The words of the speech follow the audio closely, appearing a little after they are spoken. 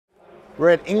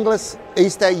We're at Inglis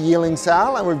Easter Yearling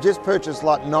Sale and we've just purchased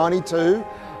lot 92,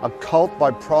 a Colt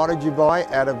by Prodigy Boy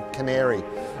out of Canary.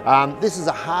 This is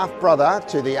a half brother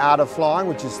to the Art of Flying,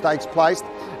 which is stakes placed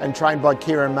and trained by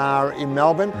Kieran Maher in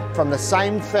Melbourne, from the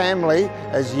same family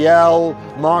as Yell,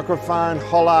 Microphone,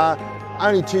 Holler.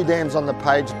 Only 2 dams on the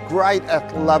page. Great,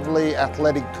 lovely,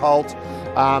 athletic colt.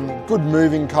 Good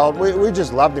moving colt. We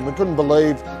just loved him. We couldn't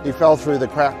believe he fell through the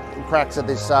cracks at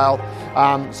this sale.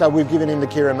 So we've given him to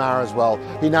Kieran Maher as well.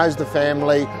 He knows the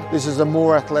family. This is a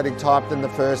more athletic type than the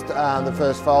first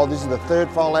foal. This is the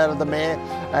 3rd foal out of the mare,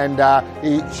 and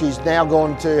she's now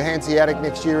gone to Hanseatic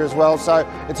next year as well. So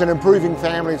it's an improving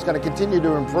family. It's going to continue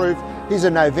to improve. He's a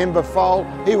November foal.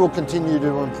 He will continue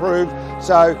to improve.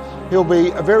 So he'll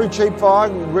be a very cheap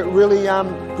find, really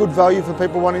good value for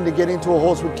people wanting to get into a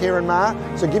horse with Kieran Maher.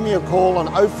 So give me a call on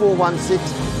 0416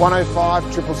 105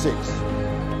 666.